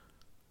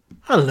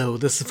Hello,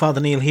 this is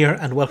Father Neil here,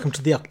 and welcome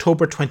to the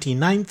October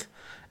 29th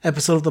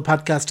episode of the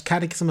podcast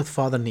Catechism with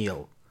Father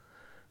Neil.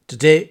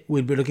 Today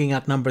we'll be looking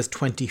at numbers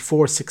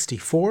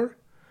 2464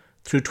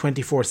 through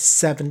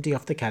 2470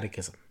 of the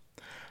Catechism.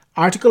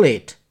 Article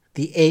 8,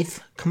 the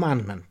 8th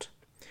Commandment.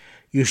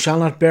 You shall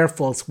not bear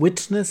false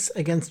witness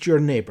against your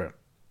neighbour.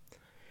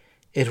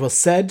 It was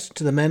said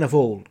to the men of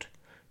old,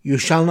 You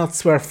shall not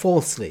swear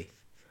falsely,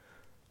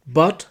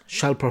 but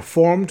shall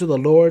perform to the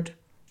Lord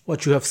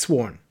what you have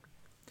sworn.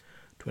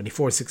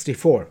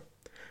 2464.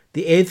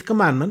 The 8th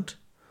Commandment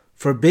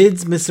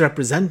forbids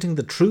misrepresenting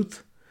the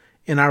truth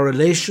in our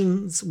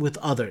relations with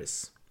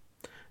others.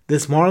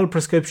 This moral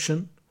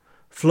prescription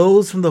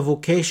flows from the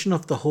vocation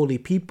of the holy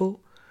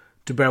people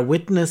to bear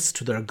witness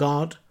to their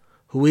God,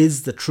 who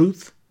is the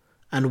truth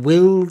and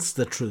wills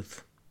the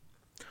truth.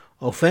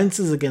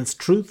 Offences against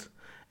truth,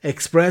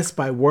 expressed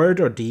by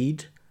word or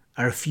deed,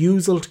 a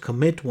refusal to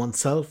commit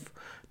oneself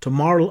to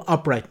moral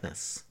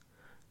uprightness.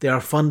 They are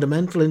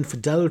fundamental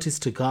infidelities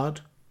to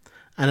God,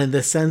 and in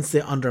this sense they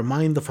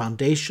undermine the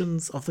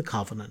foundations of the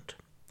covenant.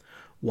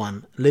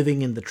 1.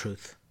 Living in the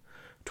truth.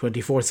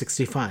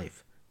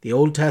 2465. The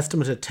Old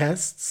Testament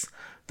attests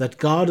that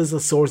God is the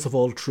source of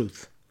all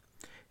truth.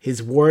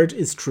 His word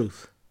is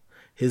truth.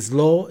 His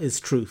law is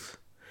truth.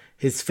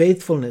 His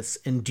faithfulness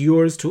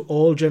endures to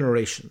all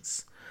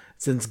generations.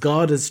 Since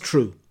God is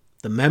true,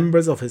 the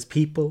members of his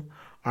people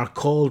are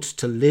called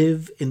to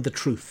live in the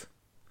truth.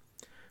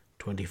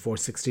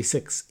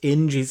 2466.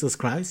 In Jesus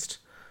Christ,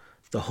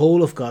 the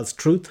whole of God's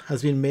truth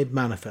has been made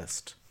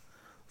manifest.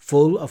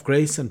 Full of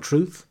grace and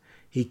truth,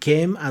 he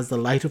came as the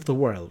light of the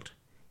world.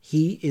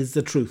 He is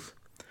the truth.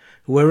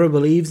 Whoever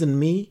believes in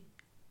me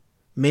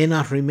may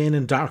not remain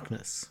in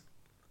darkness.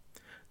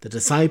 The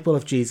disciple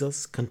of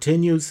Jesus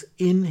continues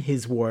in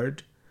his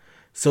word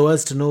so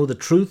as to know the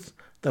truth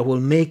that will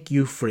make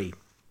you free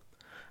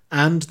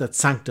and that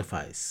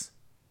sanctifies.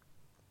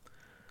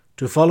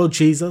 To follow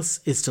Jesus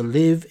is to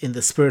live in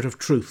the spirit of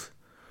truth,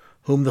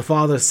 whom the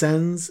Father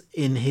sends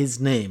in his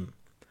name,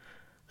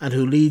 and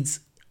who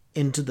leads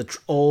into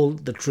all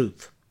the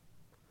truth.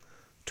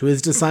 To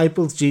his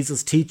disciples,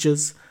 Jesus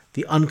teaches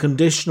the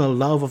unconditional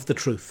love of the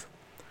truth.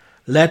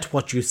 Let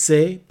what you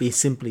say be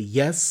simply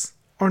yes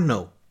or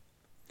no.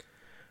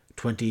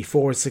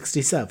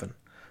 2467.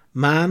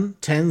 Man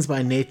tends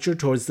by nature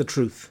towards the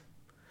truth.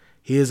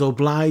 He is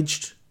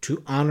obliged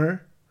to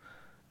honour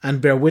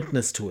and bear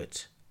witness to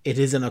it. It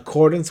is in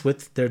accordance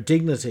with their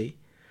dignity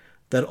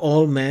that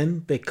all men,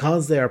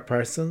 because they are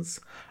persons,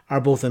 are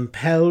both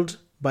impelled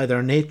by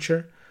their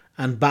nature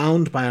and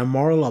bound by a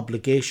moral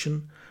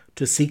obligation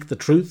to seek the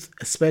truth,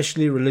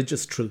 especially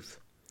religious truth.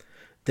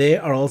 They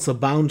are also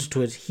bound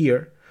to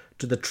adhere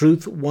to the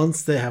truth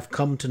once they have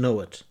come to know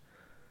it,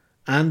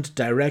 and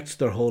direct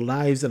their whole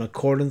lives in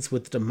accordance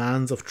with the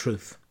demands of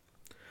truth.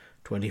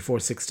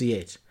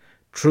 2468.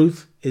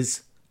 Truth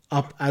is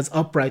as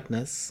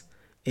uprightness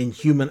in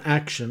human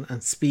action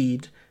and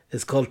speed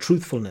is called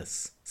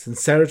truthfulness,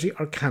 sincerity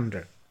or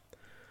candour.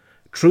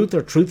 Truth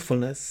or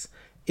truthfulness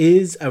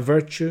is a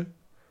virtue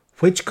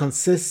which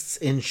consists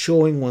in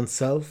showing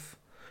oneself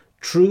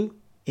true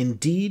in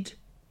deed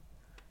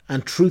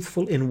and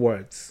truthful in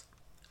words,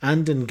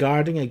 and in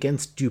guarding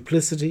against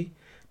duplicity,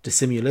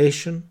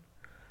 dissimulation,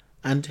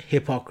 and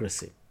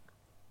hypocrisy.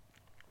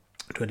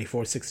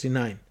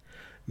 2469.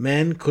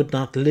 Men could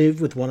not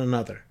live with one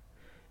another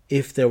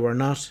if there were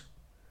not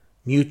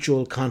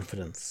mutual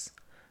confidence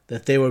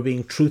that they were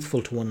being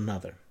truthful to one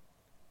another.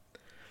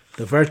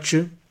 The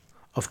virtue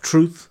of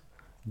truth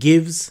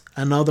gives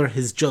another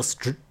his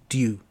just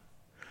due.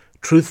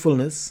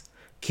 Truthfulness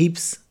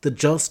keeps the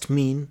just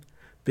mean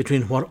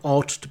between what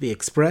ought to be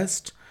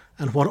expressed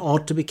and what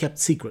ought to be kept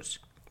secret.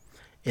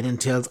 It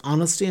entails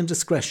honesty and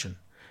discretion.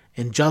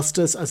 In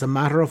justice as a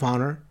matter of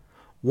honour,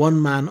 one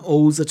man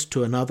owes it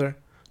to another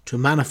to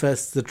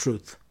manifest the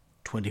truth.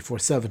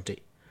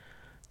 2470.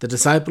 The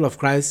disciple of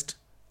Christ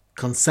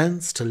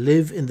consents to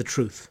live in the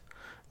truth,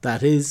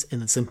 that is,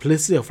 in the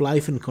simplicity of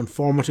life in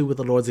conformity with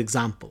the Lord's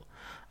example,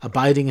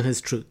 abiding in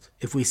his truth.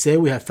 If we say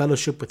we have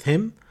fellowship with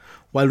him,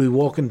 while we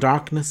walk in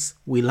darkness,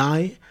 we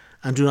lie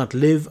and do not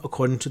live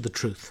according to the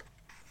truth.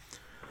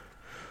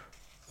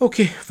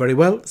 Okay, very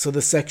well. So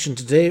this section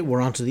today,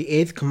 we're on to the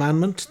 8th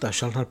commandment. Thou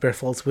shalt not bear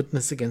false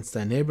witness against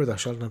thy neighbour. Thou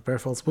shalt not bear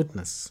false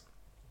witness.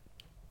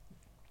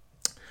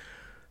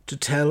 To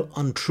tell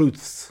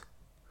untruths.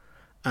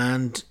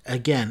 And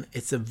again,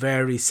 it's a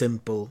very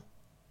simple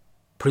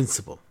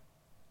principle.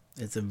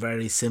 It's a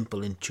very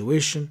simple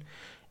intuition.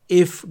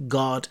 If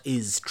God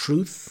is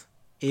truth,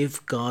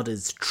 if God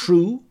is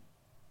true,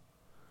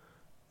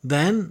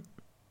 then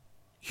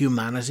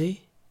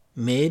humanity,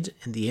 made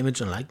in the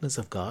image and likeness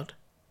of God,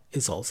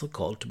 is also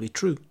called to be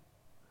true,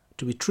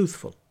 to be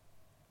truthful.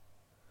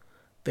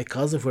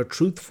 Because if we're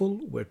truthful,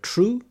 we're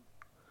true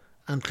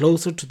and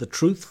closer to the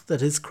truth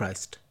that is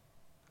Christ.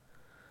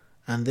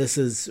 And this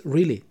is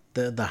really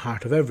the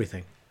heart of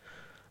everything.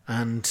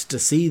 And to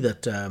see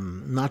that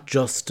not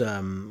just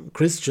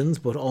Christians,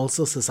 but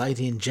also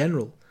society in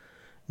general,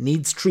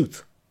 needs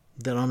truth.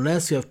 that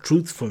unless you have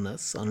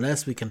truthfulness,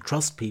 unless we can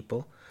trust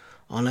people,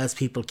 unless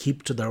people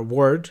keep to their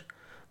word,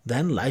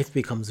 then life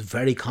becomes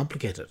very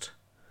complicated,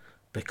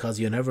 because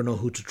you never know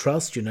who to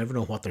trust, you never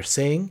know what they're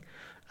saying,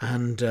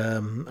 and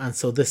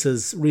so this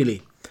is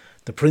really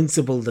the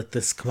principle that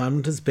this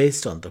commandment is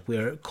based on, that we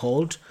are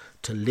called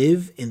to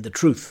live in the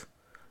truth,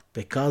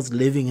 because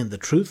living in the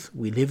truth,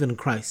 we live in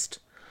Christ,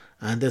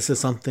 and this is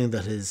something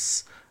that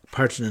is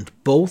pertinent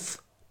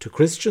both to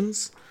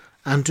Christians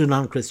and to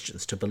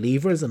non-Christians, to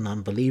believers and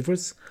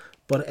non-believers,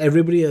 but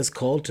everybody is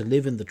called to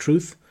live in the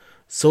truth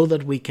so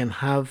that we can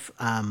have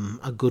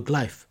a good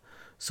life,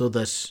 so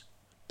that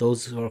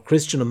those who are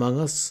Christian among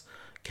us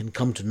can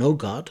come to know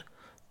God,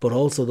 but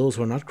also those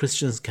who are not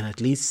Christians can at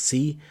least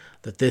see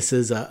that this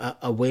is a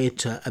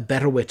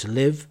better way to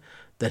live,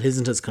 that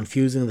isn't as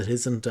confusing, that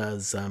isn't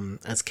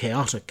as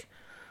chaotic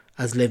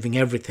as living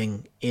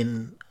everything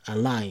in a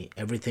lie,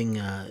 everything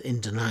in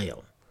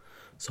denial.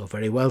 So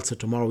very well, so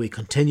tomorrow we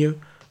continue,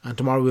 and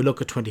tomorrow we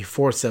look at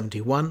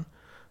 2471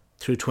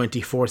 through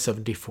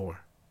 2474.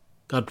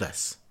 God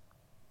bless.